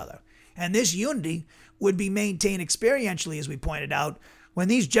with each other. And this unity would be maintained experientially, as we pointed out, when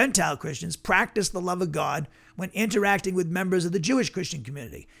these Gentile Christians practice the love of God when interacting with members of the Jewish Christian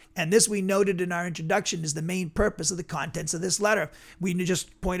community. And this, we noted in our introduction, is the main purpose of the contents of this letter. We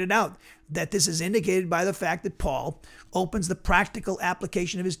just pointed out that this is indicated by the fact that Paul opens the practical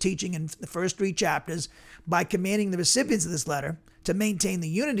application of his teaching in the first 3 chapters by commanding the recipients of this letter to maintain the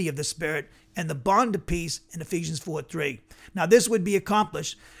unity of the Spirit and the bond of peace in Ephesians 4:3. Now, this would be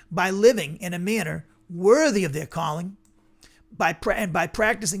accomplished by living in a manner worthy of their calling, by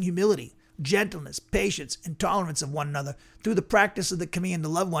practicing humility, gentleness, patience, and tolerance of one another through the practice of the command to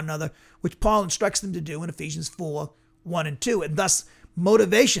love one another, which Paul instructs them to do in Ephesians 4:1 and 2. And thus,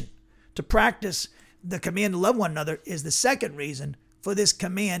 motivation to practice the command to love one another is the second reason for this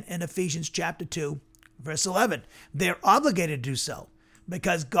command in Ephesians chapter 2, verse 11. They're obligated to do so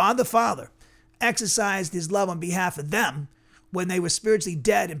because God the Father exercised his love on behalf of them when they were spiritually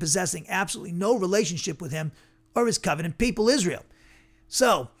dead and possessing absolutely no relationship with him or his covenant people, Israel.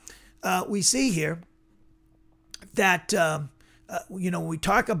 So, we see here that, when we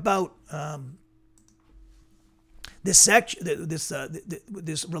talk about this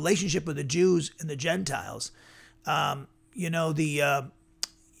relationship with the Jews and the Gentiles, Paul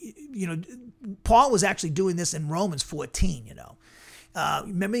was actually doing this in Romans 14.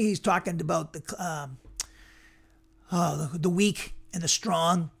 Remember he's talking about the weak and the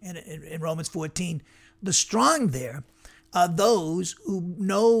strong in Romans 14. The strong there are those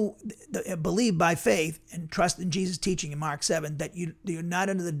who believe by faith and trust in Jesus' teaching in Mark 7 that you're not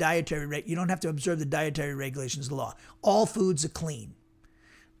under the dietary you don't have to observe the dietary regulations of the law. All foods are clean.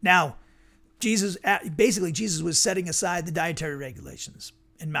 Now, Jesus was setting aside the dietary regulations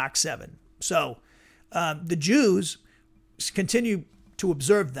in Mark 7. So the Jews continue to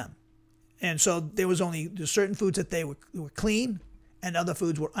observe them. And so there's certain foods that they were clean and other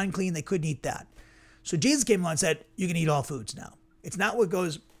foods were unclean. They couldn't eat that. So Jesus came along and said, you can eat all foods now. It's not what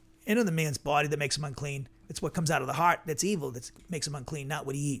goes into the man's body that makes him unclean. It's what comes out of the heart that's evil that makes him unclean, not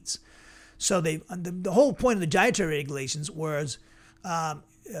what he eats. So the whole point of the dietary regulations was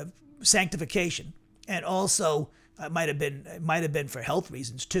sanctification, and also it might have been for health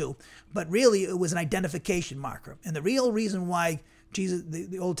reasons too. But really, it was an identification marker. And the real reason why Jesus,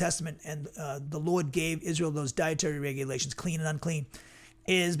 the Old Testament, and the Lord gave Israel those dietary regulations, clean and unclean,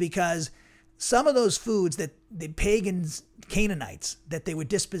 is because some of those foods that the pagans, Canaanites, that they were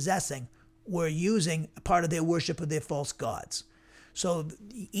dispossessing were using a part of their worship of their false gods. So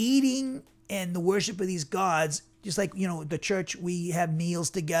the eating and the worship of these gods, just like, the church, we have meals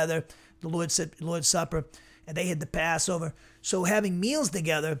together, the Lord's Supper, and they had the Passover. So having meals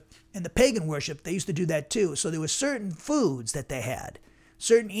together and the pagan worship, they used to do that too. So there were certain foods that they had,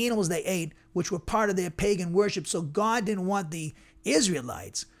 certain animals they ate, which were part of their pagan worship. So God didn't want the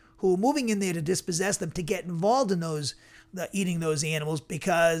Israelites who were moving in there to dispossess them to get involved in those eating those animals,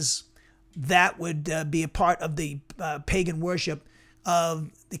 because that would be a part of the pagan worship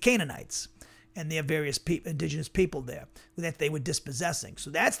of the Canaanites and their various indigenous people there that they were dispossessing. So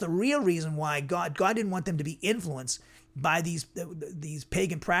that's the real reason why God didn't want them to be influenced by these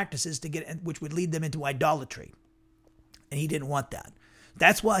pagan practices which would lead them into idolatry. And he didn't want that.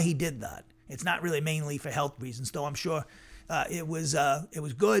 That's why he did that. It's not really mainly for health reasons, though I'm sure it was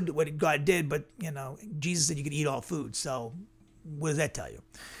good what God did, but Jesus said you could eat all food. So what does that tell you?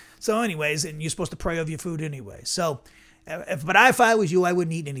 So anyways, and you're supposed to pray over your food anyway. So but if I was you, I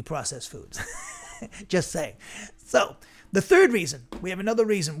wouldn't eat any processed foods. Just saying. So the third reason, we have another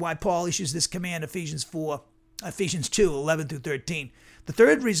reason why Paul issues this command, Ephesians 2:11-13. The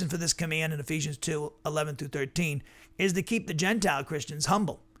third reason for this command in Ephesians 2:11-13 is to keep the Gentile Christians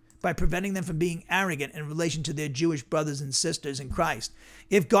humble by preventing them from being arrogant in relation to their Jewish brothers and sisters in Christ.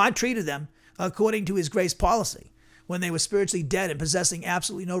 If God treated them according to his grace policy, when they were spiritually dead and possessing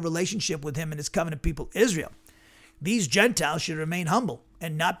absolutely no relationship with him and his covenant people Israel, these Gentiles should remain humble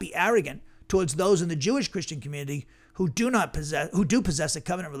and not be arrogant towards those in the Jewish Christian community who do possess a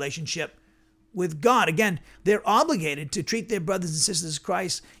covenant relationship with God. Again, they're obligated to treat their brothers and sisters in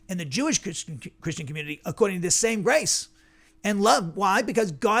Christ in the Jewish Christian community according to this same grace and love. Why?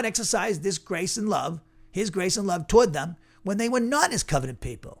 Because God exercised this grace and love, his grace and love toward them when they were not his covenant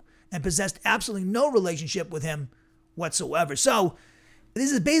people and possessed absolutely no relationship with him whatsoever. So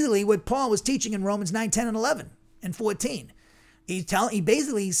this is basically what Paul was teaching in Romans 9, 10, and 11 and 14. He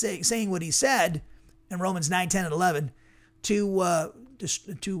basically saying what he said in Romans 9, 10, and 11 to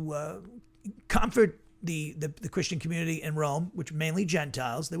comfort the Christian community in Rome, which were mainly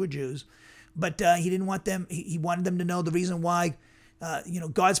Gentiles. They were Jews, but he didn't want them. He wanted them to know the reason why.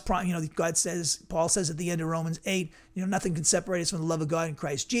 God says, Paul says at the end of Romans 8, nothing can separate us from the love of God in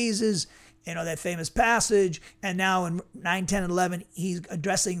Christ Jesus. That famous passage. And now in 9, 10, and 11, he's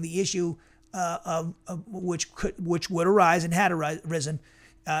addressing the issue of which would arise and had arisen.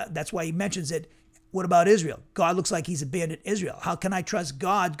 That's why he mentions it. What about Israel? God looks like he's abandoned Israel. How can I trust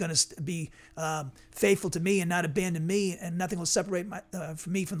God going to be faithful to me and not abandon me, and nothing will separate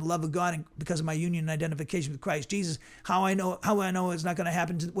me from the love of God because of my union and identification with Christ Jesus? How I know it's not going to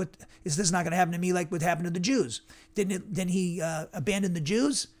happen is this not going to happen to me like what happened to the Jews? Didn't he abandon the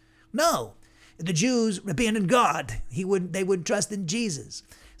Jews? No. The Jews abandoned God. They wouldn't trust in Jesus.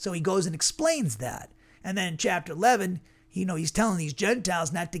 So he goes and explains that. And then in chapter 11, he's telling these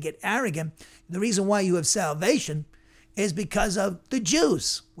Gentiles not to get arrogant. The reason why you have salvation is because of the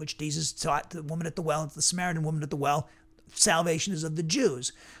Jews, which Jesus taught the woman at the well, the Samaritan woman at the well. Salvation is of the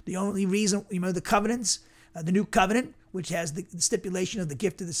Jews. The only reason, the covenants, the new covenant, which has the stipulation of the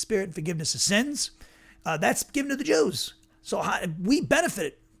gift of the Spirit and forgiveness of sins, that's given to the Jews. So we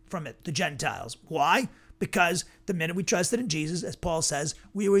benefit from it, the Gentiles. Why? Because the minute we trusted in Jesus, as Paul says,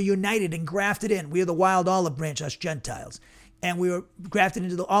 we were united and grafted in. We are the wild olive branch, us Gentiles. And we were grafted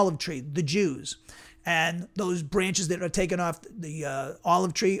into the olive tree, the Jews. And those branches that are taken off the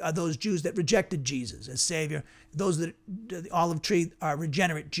olive tree are those Jews that rejected Jesus as Savior. Those that the olive tree are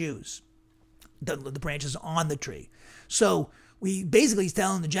regenerate Jews, the branches on the tree. So we basically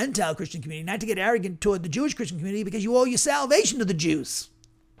telling the Gentile Christian community not to get arrogant toward the Jewish Christian community because you owe your salvation to the Jews.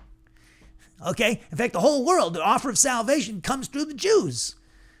 Okay? In fact, the whole world, the offer of salvation comes through the Jews.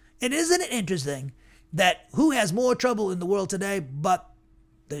 And isn't it interesting that who has more trouble in the world today but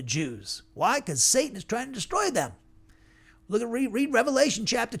the Jews? Why? Because Satan is trying to destroy them. Read Revelation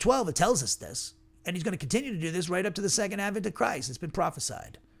chapter 12. It tells us this. And he's going to continue to do this right up to the second advent of Christ. It's been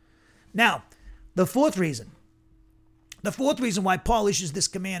prophesied. Now, the fourth reason why Paul issues this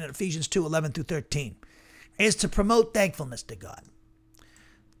command in Ephesians 2:11-13 is to promote thankfulness to God.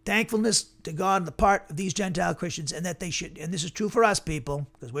 Thankfulness to God on the part of these Gentile Christians, and that they should, and this is true for us people,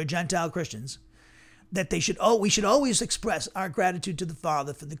 because we're Gentile Christians, that we should always express our gratitude to the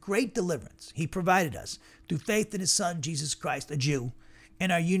Father for the great deliverance he provided us through faith in his Son, Jesus Christ, a Jew,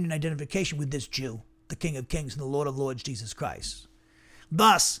 and our union identification with this Jew, the King of Kings and the Lord of Lords, Jesus Christ.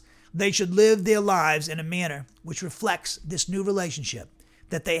 Thus, they should live their lives in a manner which reflects this new relationship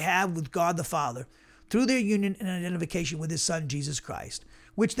that they have with God the Father through their union and identification with his Son, Jesus Christ,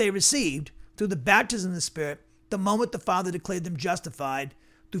 which they received through the baptism of the Spirit the moment the Father declared them justified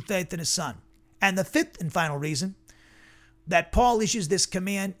through faith in his Son. And the fifth and final reason that Paul issues this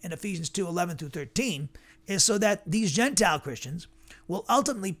command in Ephesians 2:11-13 is so that these Gentile Christians will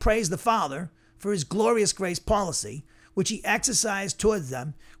ultimately praise the Father for his glorious grace policy, which he exercised towards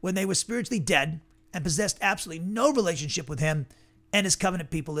them when they were spiritually dead and possessed absolutely no relationship with him and his covenant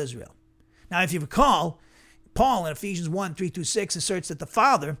people Israel. Now, if you recall, Paul in Ephesians 1:3-6 asserts that the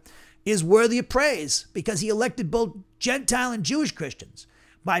Father is worthy of praise because he elected both Gentile and Jewish Christians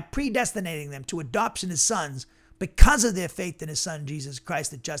by predestinating them to adoption as sons because of their faith in his Son, Jesus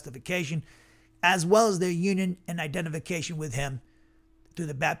Christ, at justification, as well as their union and identification with him through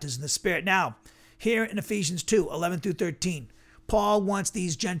the baptism of the Spirit. Now, here in Ephesians 2:11-13, Paul wants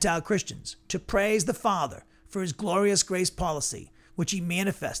these Gentile Christians to praise the Father for his glorious grace policy, which he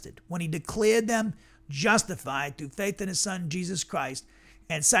manifested when he declared them justified through faith in his Son, Jesus Christ,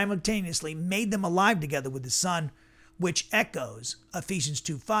 and simultaneously made them alive together with his Son, which echoes Ephesians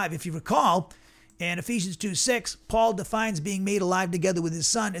 2:5. If you recall, in Ephesians 2:6, Paul defines being made alive together with his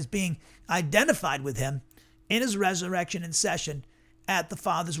Son as being identified with him in his resurrection and session at the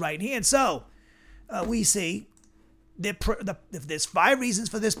Father's right hand. So, we see that there's 5 reasons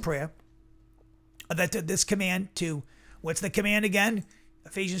for this prayer, this command to, what's the command again?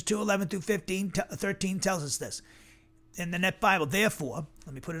 Ephesians 2:11-13 tells us this. In the Net Bible, therefore,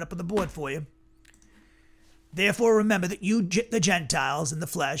 let me put it up on the board for you. Therefore, remember that you, the Gentiles in the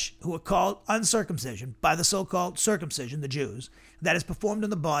flesh, who are called uncircumcision by the so-called circumcision, the Jews, that is performed in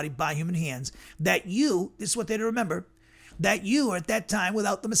the body by human hands, that you, this is what they're to remember, that you were at that time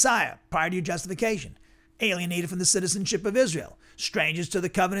without the Messiah, prior to your justification, alienated from the citizenship of Israel, strangers to the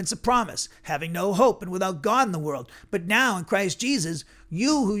covenants of promise, having no hope and without God in the world. But now in Christ Jesus,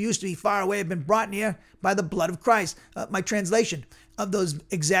 you who used to be far away have been brought near by the blood of Christ. My translation of those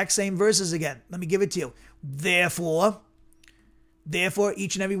exact same verses again. Let me give it to you. Therefore,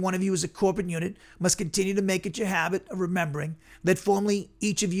 each and every one of you as a corporate unit must continue to make it your habit of remembering that formerly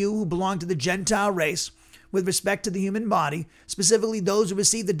each of you who belonged to the Gentile race, with respect to the human body, specifically those who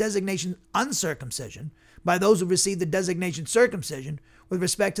received the designation uncircumcision, by those who received the designation circumcision, with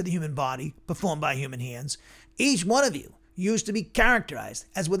respect to the human body, performed by human hands, each one of you used to be characterized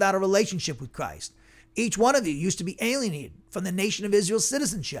as without a relationship with Christ. Each one of you used to be alienated from the nation of Israel's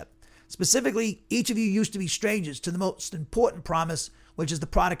citizenship. Specifically, each of you used to be strangers to the most important promise, which is the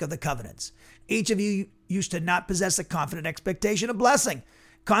product of the covenants. Each of you used to not possess a confident expectation of blessing.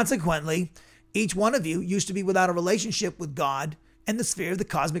 Consequently, each one of you used to be without a relationship with God and the sphere of the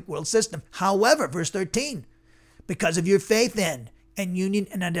cosmic world system. However, verse 13, because of your faith in and union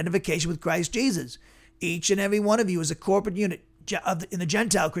and identification with Christ Jesus, each and every one of you is a corporate unit in the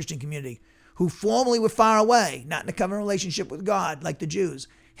Gentile Christian community who formerly were far away, not in a covenant relationship with God like the Jews,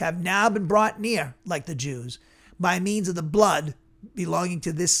 have now been brought near like the Jews by means of the blood belonging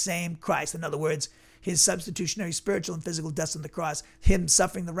to this same Christ. In other words, his substitutionary spiritual and physical death on the cross, him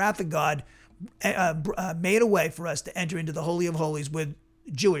suffering the wrath of God, made a way for us to enter into the Holy of Holies with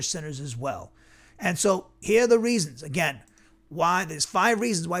Jewish sinners as well. And so here are the reasons, again, why there's 5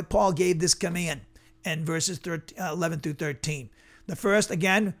 reasons why Paul gave this command in verses 11-13. The first,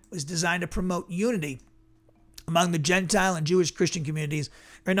 again, was designed to promote unity among the Gentile and Jewish Christian communities.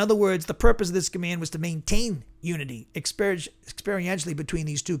 Or in other words, the purpose of this command was to maintain unity experientially between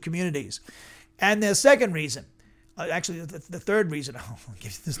these two communities. And the second reason, actually the third reason, I'll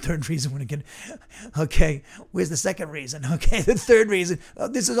give you this third reason when again. Okay, where's the second reason? Okay, the third reason.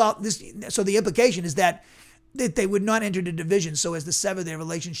 So the implication is that they would not enter into division so as to sever their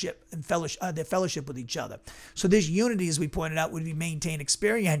relationship and their fellowship with each other. So this unity, as we pointed out, would be maintained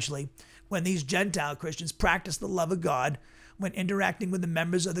experientially when these Gentile Christians practice the love of God when interacting with the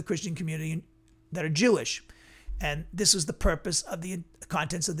members of the Christian community that are Jewish. And this is the purpose of the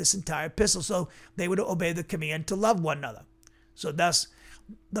contents of this entire epistle. So they would obey the command to love one another. So thus,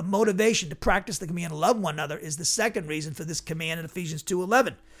 the motivation to practice the command to love one another is the second reason for this command in Ephesians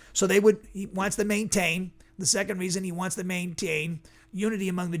 2.11. So he wants to maintain, the second reason he wants to maintain unity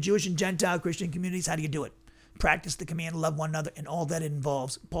among the Jewish and Gentile Christian communities. How do you do it? Practice the command to love one another and all that it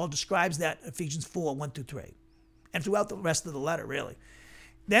involves. Paul describes that in Ephesians 4:1-3, and throughout the rest of the letter, really.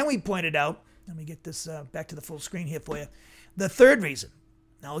 Then we pointed out, let me get this back to the full screen here for you, the third reason.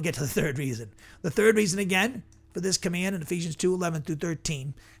 Now we'll get to the third reason. The third reason, again, for this command in Ephesians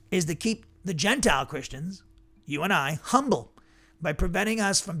 2:11-13 is to keep the Gentile Christians, you and I, humble by preventing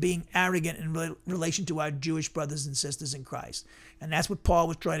us from being arrogant in relation to our Jewish brothers and sisters in Christ. And that's what Paul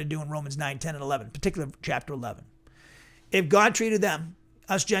was trying to do in Romans 9, 10, and 11, particularly chapter 11. If God treated them,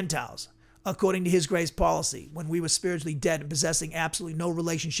 us Gentiles, according to his grace policy, when we were spiritually dead and possessing absolutely no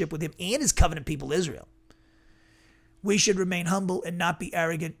relationship with him and his covenant people Israel, we should remain humble and not be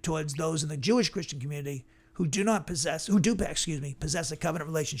arrogant towards those in the Jewish Christian community who do possess a covenant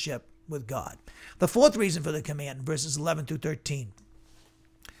relationship with God. The fourth reason for the command, verses 11-13.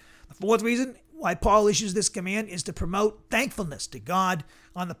 The fourth reason why Paul issues this command is to promote thankfulness to God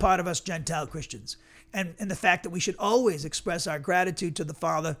on the part of us Gentile Christians, and the fact that we should always express our gratitude to the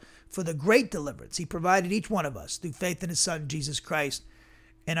Father for the great deliverance he provided each one of us through faith in his Son, Jesus Christ,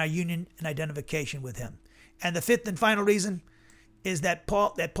 and our union and identification with him. And the fifth and final reason is that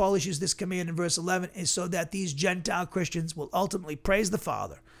Paul issues this command in verse 11 is so that these Gentile Christians will ultimately praise the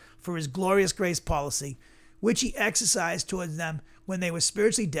Father for his glorious grace policy, which he exercised towards them when they were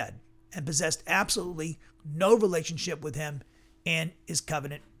spiritually dead and possessed absolutely no relationship with him and his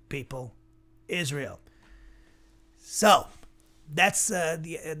covenant people, Israel. So, that's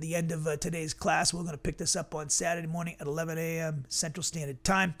the end of today's class. We're going to pick this up on Saturday morning at 11 a.m. Central Standard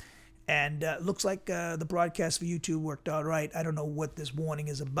Time. And looks like the broadcast for YouTube worked all right. I don't know what this warning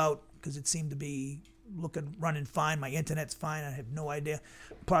is about because it seemed to be running fine. My internet's fine. I have no idea.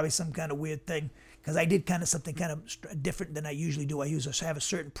 Probably some kind of weird thing because I did something kind of different than I usually do. I have a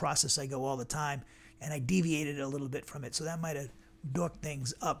certain process I go all the time, and I deviated a little bit from it. So that might have dorked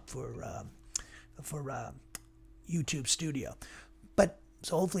things up for YouTube Studio.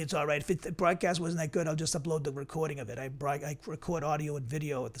 So hopefully it's all right. If the broadcast wasn't that good, I'll just upload the recording of it. I record audio and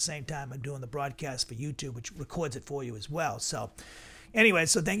video at the same time I'm doing the broadcast for YouTube, which records it for you as well. So anyway,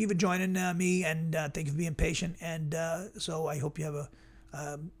 so thank you for joining me, and thank you for being patient. And so I hope you have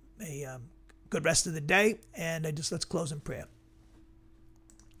a good rest of the day. And let's close in prayer.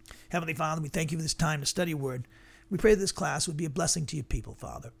 Heavenly Father, we thank you for this time to study your word. We pray that this class would be a blessing to your people,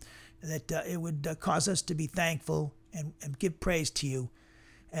 Father, that it would cause us to be thankful and give praise to you.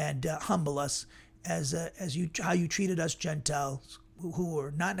 And humble us as how you treated us Gentiles who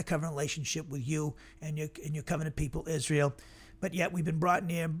were not in a covenant relationship with you and your covenant people Israel, but yet we've been brought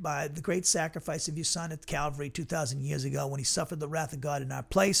near by the great sacrifice of your Son at Calvary 2,000 years ago when he suffered the wrath of God in our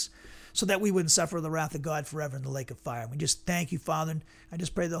place, so that we wouldn't suffer the wrath of God forever in the lake of fire. And we just thank you, Father, and I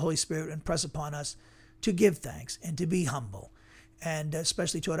just pray the Holy Spirit would impress upon us to give thanks and to be humble, and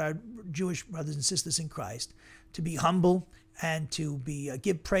especially toward our Jewish brothers and sisters in Christ, to be humble and to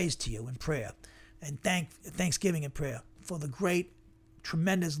give praise to you in prayer and thanksgiving in prayer for the great,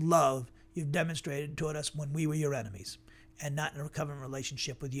 tremendous love you've demonstrated toward us when we were your enemies and not in a covenant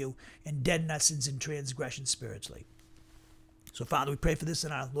relationship with you and dead in our sins and transgressions spiritually. So, Father, we pray for this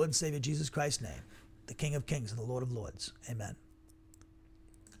in our Lord and Savior Jesus Christ's name, the King of Kings and the Lord of Lords. Amen.